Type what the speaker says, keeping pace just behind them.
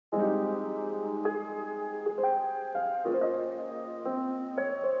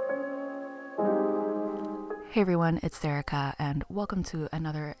Hey everyone, it's Serica, and welcome to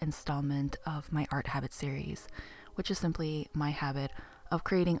another installment of my art habit series, which is simply my habit of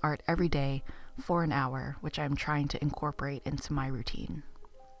creating art every day for an hour, which I'm trying to incorporate into my routine.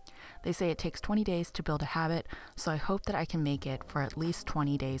 They say it takes 20 days to build a habit, so I hope that I can make it for at least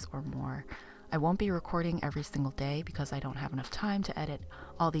 20 days or more. I won't be recording every single day because I don't have enough time to edit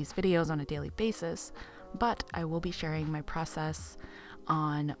all these videos on a daily basis, but I will be sharing my process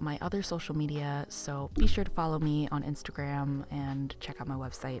on my other social media, so be sure to follow me on Instagram and check out my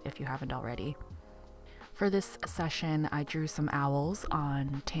website if you haven't already. For this session, I drew some owls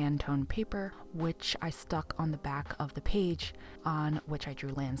on tan tone paper, which I stuck on the back of the page on which I drew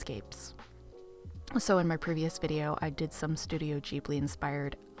landscapes. So in my previous video, I did some Studio Ghibli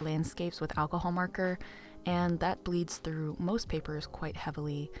inspired landscapes with alcohol marker, and that bleeds through most papers quite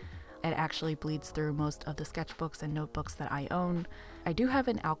heavily. It actually bleeds through most of the sketchbooks and notebooks that I own. I do have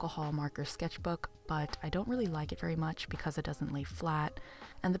an alcohol marker sketchbook, but I don't really like it very much because it doesn't lay flat.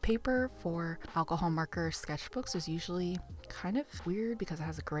 And the paper for alcohol marker sketchbooks is usually kind of weird because it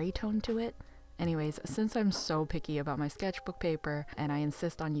has a gray tone to it. Anyways, since I'm so picky about my sketchbook paper and I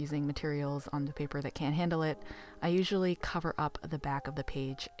insist on using materials on the paper that can't handle it, I usually cover up the back of the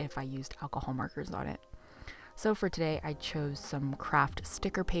page if I used alcohol markers on it. So for today, I chose some craft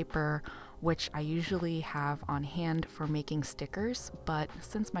sticker paper, which I usually have on hand for making stickers, but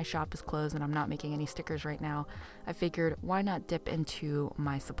since my shop is closed and I'm not making any stickers right now, I figured why not dip into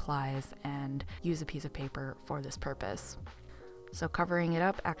my supplies and use a piece of paper for this purpose. So covering it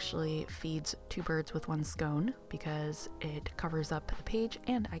up actually feeds two birds with one stone because it covers up the page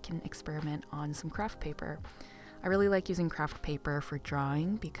and I can experiment on some craft paper. I really like using craft paper for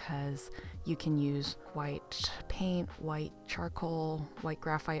drawing because you can use white paint, white charcoal, white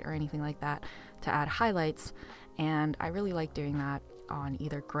graphite, or anything like that to add highlights, and I really like doing that on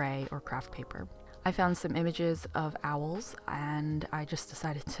either gray or craft paper. I found some images of owls and I just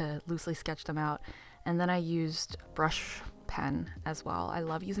decided to loosely sketch them out, and then I used brush pen as well. I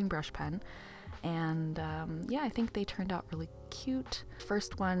love using brush pen. And yeah, I think they turned out really cute.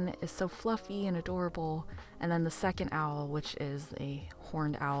 First one is so fluffy and adorable, and then the second owl, which is a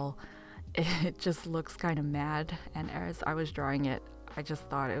horned owl, it just looks kind of mad, and as I was drawing it, I just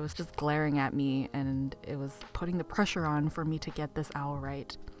thought it was just glaring at me and it was putting the pressure on for me to get this owl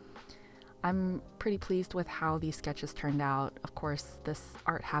right. I'm pretty pleased with how these sketches turned out. Of course, this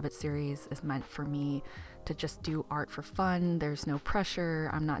art habit series is meant for me to just do art for fun. There's no pressure.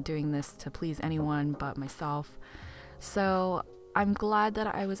 I'm not doing this to please anyone but myself. So I'm glad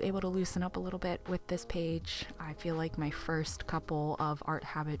that I was able to loosen up a little bit with this page. I feel like my first couple of art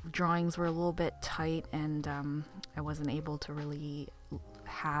habit drawings were a little bit tight, and I wasn't able to really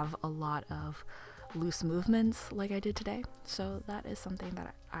have a lot of loose movements like I did today. So that is something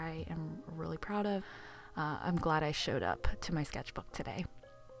that I am really proud of. I'm glad I showed up to my sketchbook today.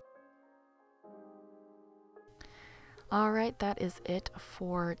 Alright, that is it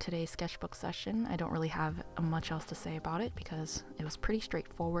for today's sketchbook session. I don't really have much else to say about it because it was pretty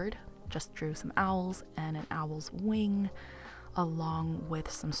straightforward. Just drew some owls and an owl's wing along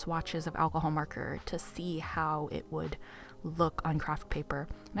with some swatches of alcohol marker to see how it would look on craft paper.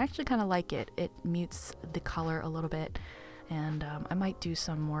 And I actually kind of like it. It mutes the color a little bit, and I might do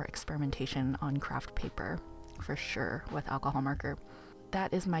some more experimentation on craft paper for sure with alcohol marker.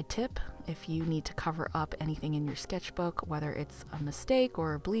 That is my tip. If you need to cover up anything in your sketchbook, whether it's a mistake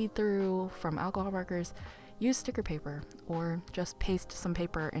or a bleed through from alcohol markers, use sticker paper or just paste some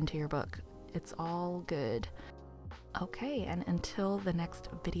paper into your book. It's all good. Okay, and until the next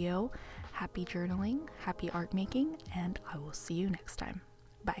video, happy journaling, happy art making, and I will see you next time.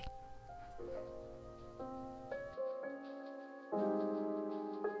 Bye.